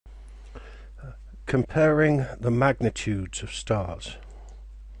comparing the magnitudes of stars.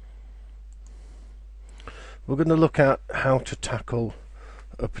 We're going to look at how to tackle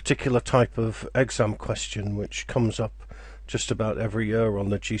a particular type of exam question which comes up just about every year on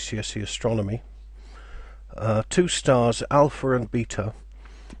the GCSE Astronomy. Two stars, alpha and beta,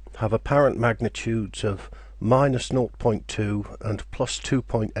 have apparent magnitudes of minus 0.2 and plus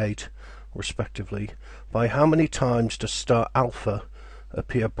 2.8 respectively. By how many times does star alpha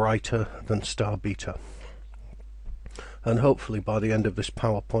appear brighter than star beta? And hopefully by the end of this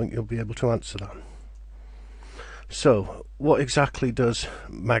PowerPoint you'll be able to answer that. So what exactly does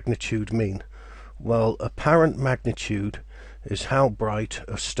magnitude mean? Well, apparent magnitude is how bright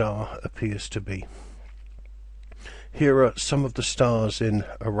a star appears to be. Here are some of the stars in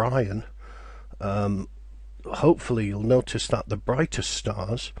Orion. Hopefully you'll notice that the brightest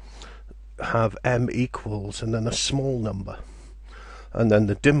stars have m equals and then a small number, and then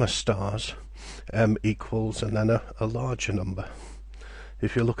the dimmer stars m equals and then a larger number.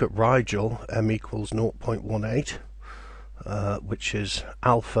 If you look at Rigel, m equals 0.18, which is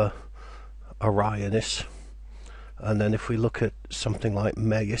Alpha Orionis, and then if we look at something like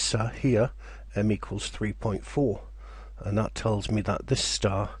Mesa here, m equals 3.4, and that tells me that this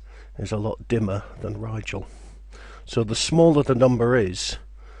star is a lot dimmer than Rigel. So the smaller the number is,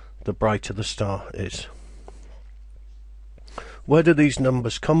 the brighter the star is. Where do these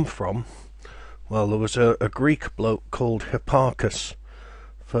numbers come from? Well, there was a Greek bloke called Hipparchus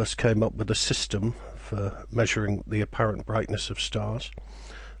first came up with a system for measuring the apparent brightness of stars,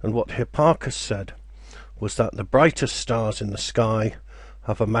 and what Hipparchus said was that the brightest stars in the sky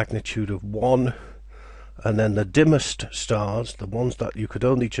have a magnitude of 1, and then the dimmest stars, the ones that you could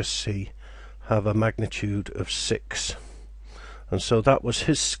only just see, have a magnitude of 6. And so that was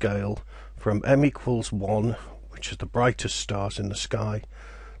his scale from m equals 1, which is the brightest stars in the sky,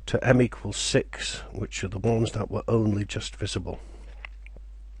 to m equals 6, which are the ones that were only just visible.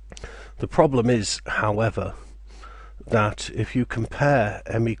 The problem is, however, that if you compare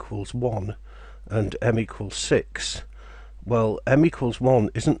m equals 1 and m equals 6, well, m equals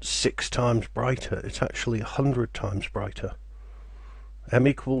 1 isn't 6 times brighter, it's actually 100 times brighter. M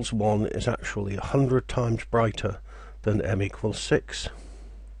equals 1 is actually 100 times brighter than m equals 6.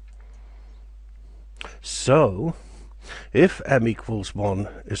 So, if m equals 1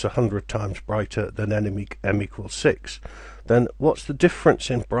 is 100 times brighter than m equals 6, then what's the difference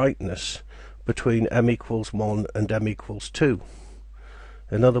in brightness between m equals 1 and m equals 2?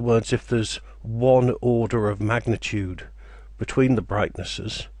 In other words, if there's one order of magnitude between the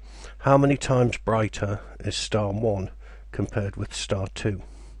brightnesses, how many times brighter is star 1 compared with star 2?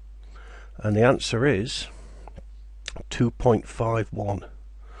 And the answer is 2.51,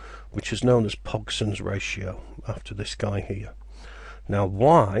 which is known as Parsons Ratio, after this guy here. Now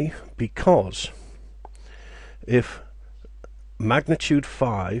why? Because if magnitude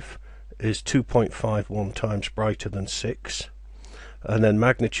 5 is 2.51 times brighter than 6, and then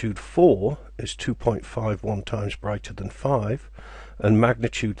magnitude 4 is 2.51 times brighter than 5, and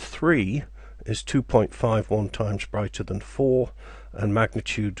magnitude 3 is 2.51 times brighter than 4, and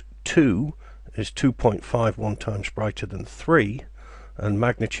magnitude 2 is 2.51 times brighter than 3, and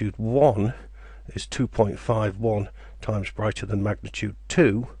magnitude 1 is 2.51 times brighter than magnitude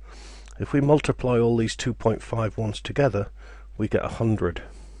 2, if we multiply all these 2.51s together, we get 100.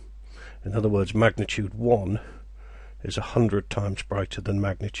 In other words, magnitude 1 is 100 times brighter than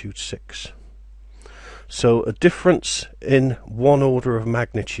magnitude 6. So a difference in one order of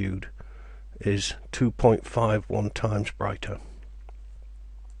magnitude is 2.51 times brighter.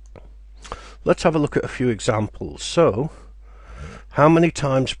 Let's have a look at a few examples. So, how many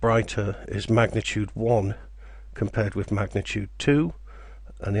times brighter is magnitude 1 compared with magnitude 2?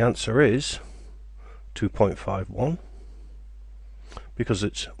 And the answer is 2.51, because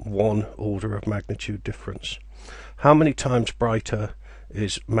it's one order of magnitude difference. How many times brighter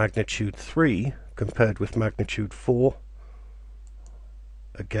is magnitude 3 compared with magnitude 4?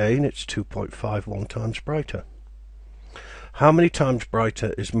 Again, it's 2.51 times brighter. How many times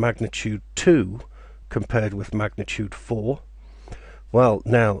brighter is magnitude 2 compared with magnitude 4? Well,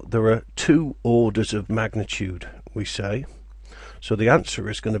 now, there are two orders of magnitude, we say. So the answer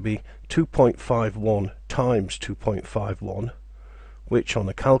is going to be 2.51 times 2.51, which on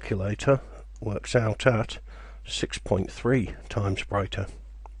a calculator works out at 6.3 times brighter.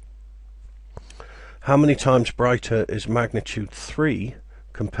 How many times brighter is magnitude 3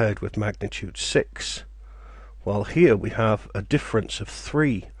 compared with magnitude 6? Well, here we have a difference of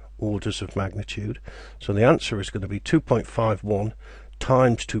 3 orders of magnitude, so the answer is going to be 2.51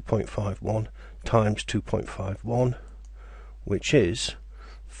 times 2.51 times 2.51, which is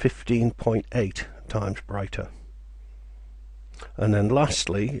 15.8 times brighter. And then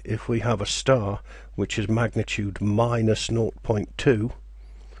lastly, if we have a star which is magnitude minus 0.2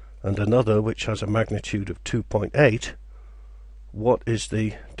 and another which has a magnitude of 2.8, what is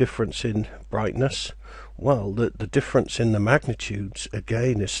the difference in brightness? Well, the difference in the magnitudes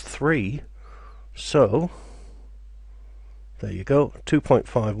again is 3, so there you go,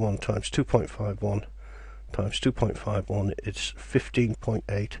 2.51 times 2.51 times 2.51 is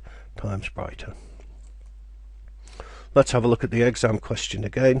 15.8 times brighter. Let's have a look at the exam question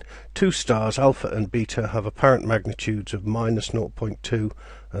again. Two stars, alpha and beta, have apparent magnitudes of minus 0.2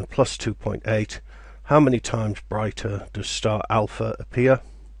 and plus 2.8. How many times brighter does star alpha appear?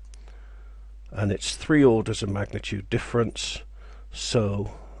 And it's 3 orders of magnitude difference,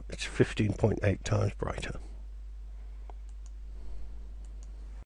 so it's 15.8 times brighter.